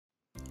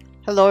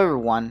Hello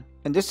everyone,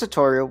 in this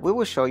tutorial we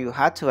will show you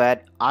how to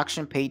add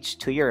auction page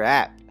to your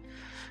app.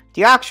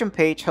 The auction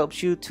page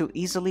helps you to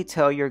easily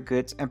tell your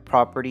goods and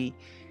property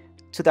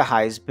to the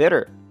highest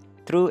bidder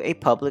through a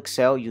public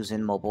sale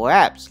using mobile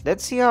apps.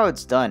 Let's see how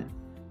it's done.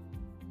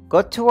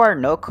 Go to our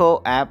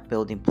no-code app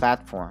building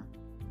platform.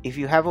 If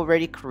you have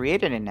already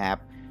created an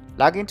app,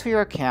 log into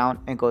your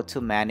account and go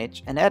to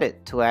Manage and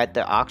Edit to add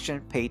the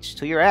auction page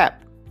to your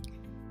app.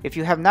 If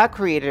you have not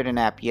created an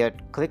app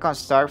yet, click on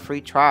Start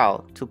Free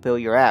Trial to build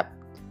your app.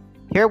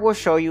 Here we'll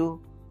show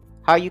you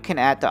how you can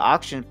add the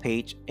auction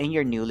page in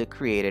your newly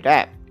created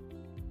app.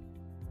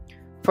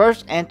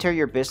 First, enter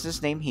your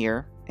business name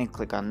here and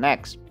click on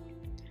Next.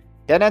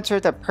 Then enter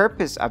the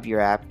purpose of your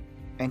app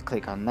and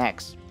click on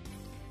Next.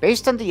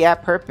 Based on the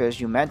app purpose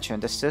you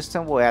mentioned, the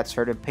system will add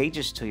certain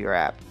pages to your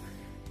app.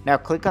 Now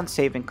click on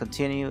Save and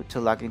Continue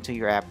to log into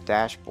your app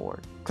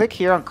dashboard. Click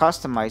here on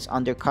Customize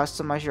under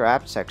Customize Your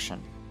App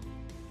section.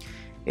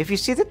 If you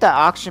see that the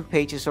auction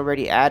page is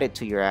already added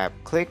to your app,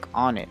 click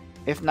on it.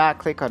 If not,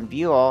 click on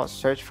View All,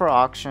 search for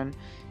Auction,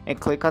 and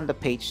click on the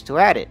page to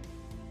add it.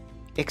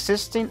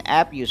 Existing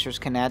app users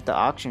can add the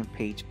auction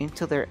page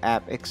into their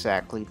app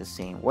exactly the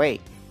same way.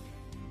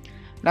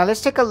 Now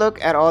let's take a look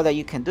at all that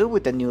you can do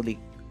with the newly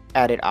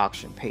added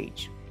auction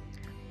page.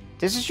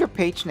 This is your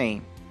page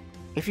name.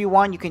 If you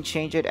want, you can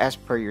change it as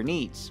per your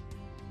needs.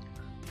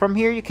 From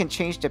here, you can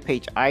change the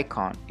page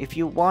icon. If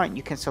you want,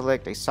 you can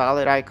select a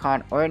solid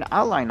icon or an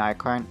outline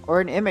icon or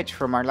an image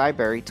from our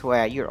library to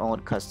add your own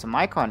custom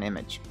icon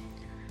image.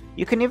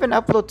 You can even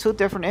upload 2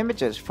 different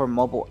images for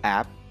mobile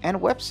app and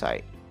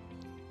website.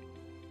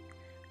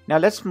 Now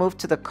let's move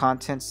to the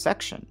content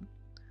section.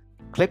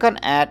 Click on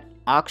Add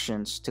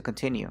Auctions to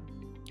continue.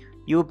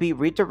 You will be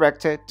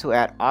redirected to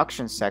Add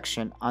Auctions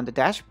section on the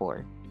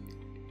dashboard.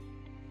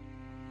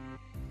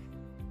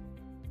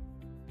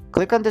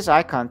 Click on this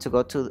icon to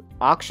go to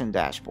Auction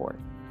Dashboard.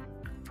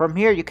 From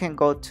here, you can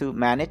go to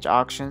Manage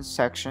Auctions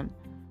section,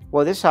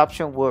 where this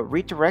option will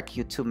redirect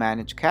you to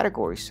Manage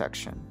Categories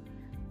section.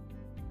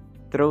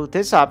 Through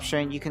this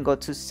option, you can go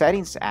to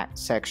Settings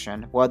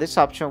section, while this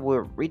option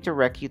will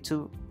redirect you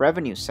to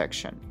Revenue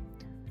section.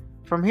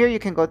 From here, you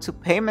can go to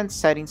Payment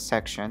Settings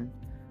section,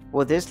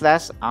 where this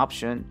last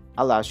option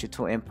allows you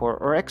to import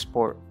or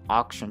export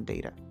auction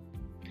data.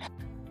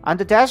 On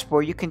the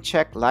dashboard, you can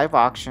check live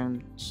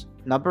auctions,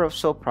 number of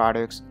sold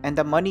products, and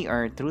the money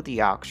earned through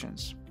the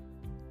auctions.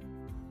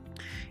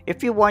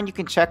 If you want, you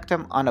can check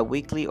them on a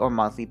weekly or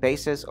monthly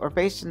basis or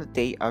based on the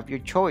date of your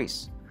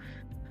choice.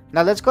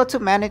 Now let's go to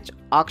Manage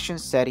Auction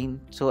setting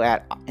to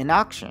add an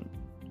auction.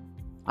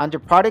 Under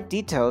Product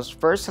Details,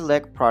 first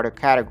select Product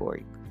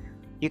Category.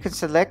 You can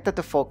select the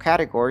default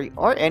category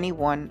or any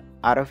one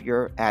out of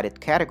your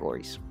added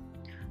categories.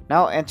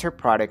 Now enter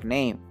Product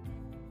Name.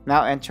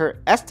 Now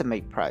enter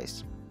Estimate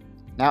Price.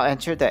 Now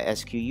enter the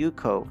SKU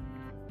code.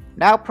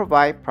 Now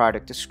provide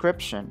product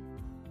description.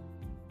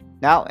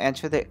 Now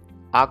enter the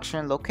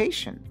auction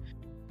location.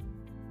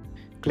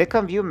 Click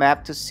on View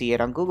Map to see it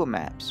on Google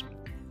Maps.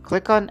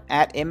 Click on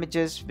Add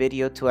Images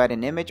Video to add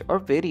an image or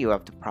video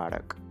of the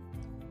product.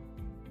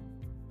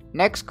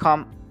 Next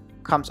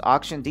comes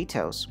Auction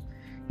Details.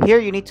 Here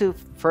you need to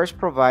first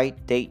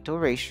provide date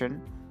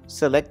duration,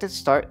 selected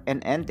start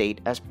and end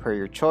date as per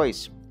your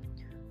choice.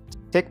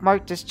 Tick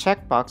mark this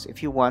checkbox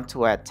if you want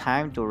to add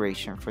time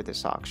duration for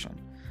this auction.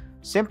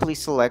 Simply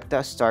select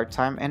the start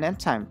time and end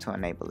time to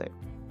enable it.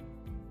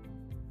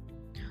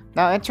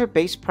 Now enter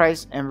base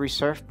price and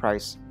reserve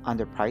price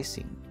under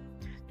pricing.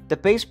 The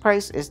base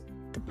price is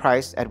the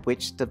price at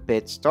which the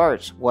bid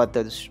starts, while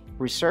the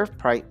reserve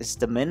price is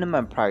the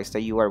minimum price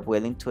that you are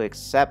willing to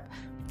accept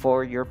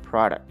for your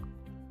product.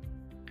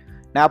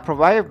 Now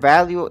provide a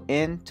value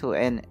into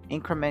an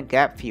increment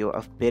gap field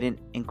of bidding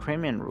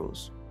increment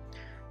rules.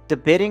 The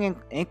bidding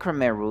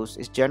increment rules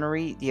is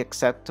generally the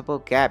acceptable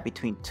gap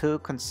between 2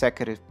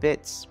 consecutive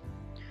bids.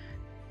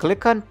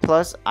 Click on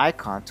plus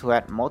icon to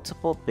add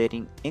multiple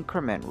bidding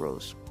increment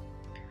rules.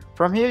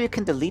 From here, you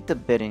can delete the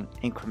bidding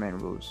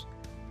increment rules.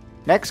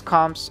 Next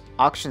comes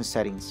Auction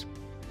Settings.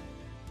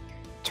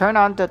 Turn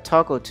on the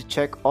toggle to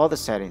check all the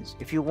settings.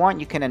 If you want,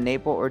 you can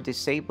enable or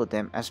disable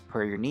them as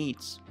per your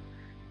needs.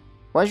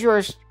 Once you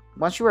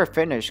are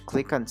finished,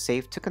 click on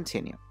Save to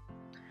continue.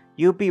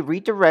 You'll be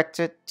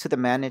redirected to the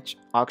Manage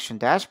Auction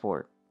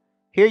dashboard.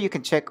 Here you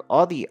can check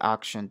all the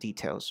auction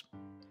details.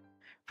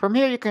 From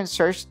here, you can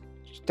search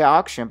the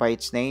auction by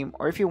its name,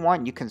 or if you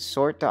want, you can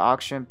sort the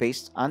auction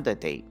based on the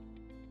date.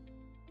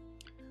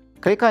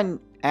 Click on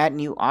Add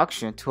New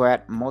Auction to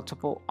add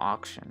multiple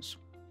auctions.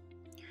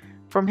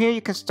 From here,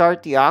 you can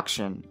start the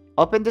auction.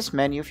 Open this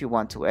menu if you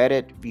want to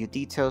edit, view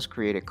details,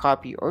 create a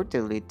copy, or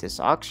delete this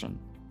auction.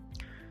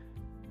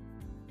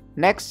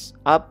 Next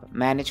up,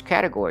 Manage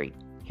Category.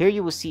 Here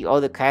you will see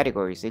all the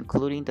categories,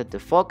 including the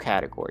default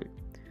category.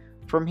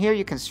 From here,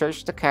 you can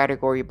search the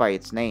category by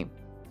its name.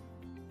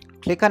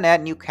 Click on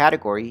Add New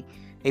Category.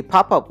 A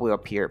pop-up will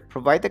appear.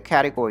 Provide the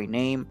category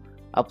name,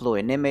 upload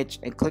an image,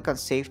 and click on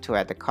Save to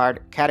add the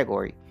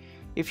category.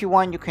 If you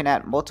want, you can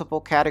add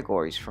multiple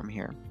categories from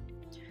here.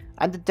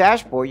 On the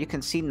dashboard, you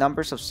can see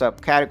numbers of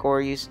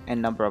subcategories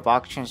and number of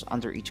auctions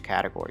under each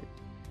category.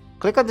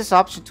 Click on this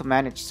option to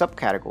manage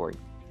subcategory.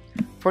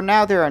 For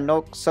now, there are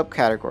no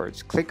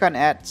subcategories. Click on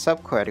Add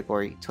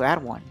Subcategory to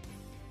add one.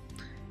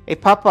 A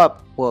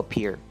pop-up will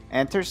appear.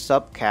 Enter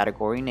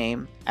subcategory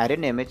name, add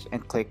an image,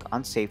 and click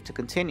on Save to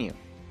continue.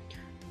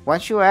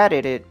 Once you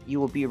added it, you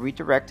will be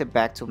redirected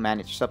back to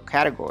Manage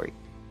Subcategory.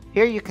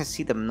 Here you can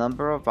see the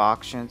number of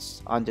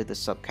auctions under the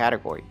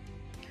subcategory.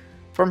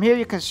 From here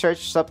you can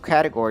search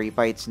subcategory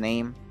by its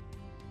name.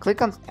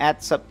 Click on Add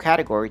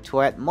Subcategory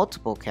to add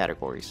multiple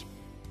categories.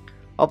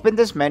 Open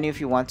this menu if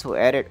you want to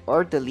edit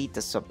or delete the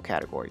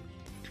subcategory.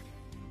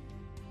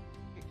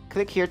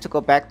 Click here to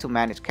go back to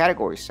Manage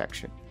Categories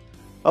section.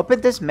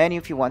 Open this menu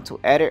if you want to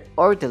edit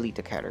or delete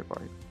the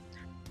category.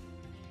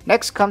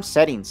 Next comes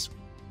Settings.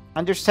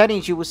 Under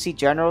Settings, you will see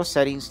General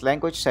Settings,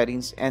 Language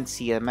Settings, and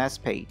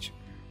CMS page.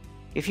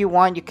 If you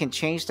want, you can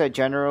change the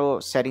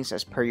general settings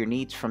as per your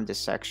needs from this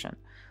section.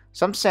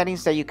 Some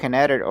settings that you can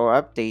edit or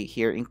update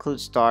here include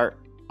Start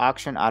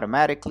Auction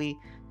automatically,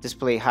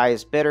 Display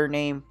Highest Bidder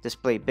Name,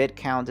 Display Bid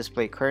Count,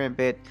 Display Current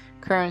Bid,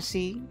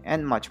 Currency,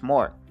 and much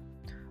more.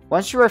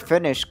 Once you are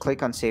finished,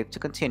 click on Save to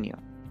continue.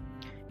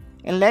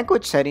 In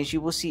Language Settings, you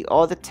will see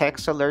all the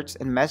text alerts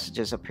and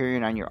messages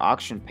appearing on your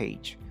auction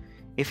page.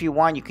 If you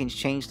want, you can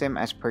change them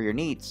as per your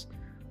needs.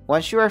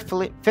 Once you are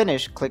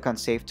finished, click on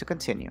Save to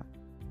continue.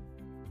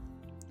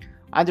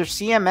 Under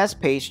CMS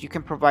page, you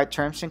can provide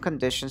terms and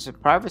conditions and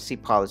privacy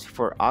policy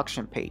for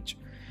auction page.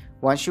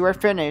 Once you are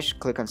finished,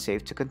 click on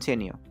Save to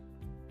continue.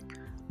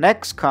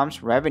 Next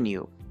comes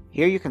Revenue.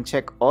 Here you can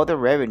check all the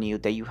revenue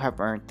that you have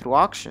earned through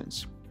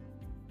auctions.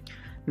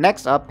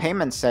 Next up,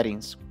 Payment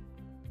Settings.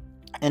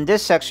 In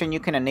this section, you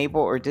can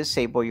enable or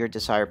disable your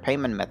desired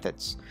payment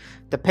methods.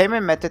 The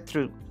payment method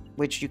through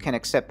which you can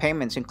accept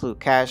payments include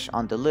cash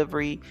on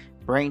delivery,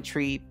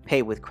 Braintree,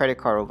 pay with credit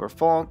card over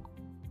phone,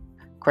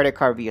 credit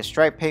card via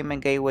Stripe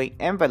Payment Gateway,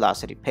 and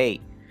Velocity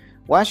Pay.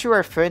 Once you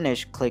are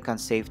finished, click on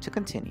Save to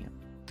continue.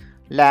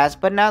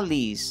 Last but not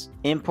least,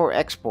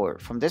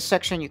 Import-Export. From this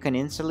section, you can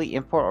instantly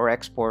import or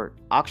export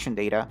auction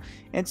data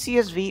in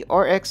CSV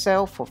or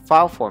Excel for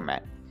file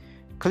format.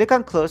 Click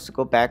on Close to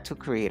go back to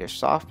Creator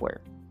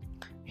Software.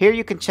 Here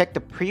you can check the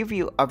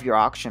preview of your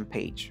auction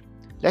page.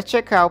 Let's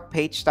check out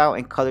page style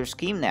and color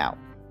scheme now.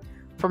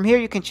 From here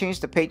you can change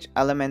the page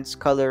elements,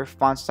 color,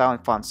 font style,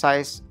 and font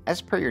size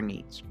as per your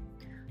needs.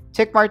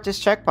 Tick mark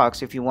this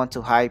checkbox if you want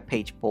to hide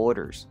page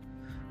borders.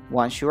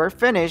 Once you are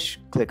finished,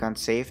 click on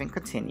Save and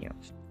Continue.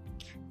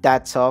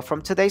 That's all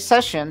from today's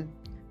session.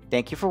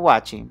 Thank you for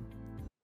watching.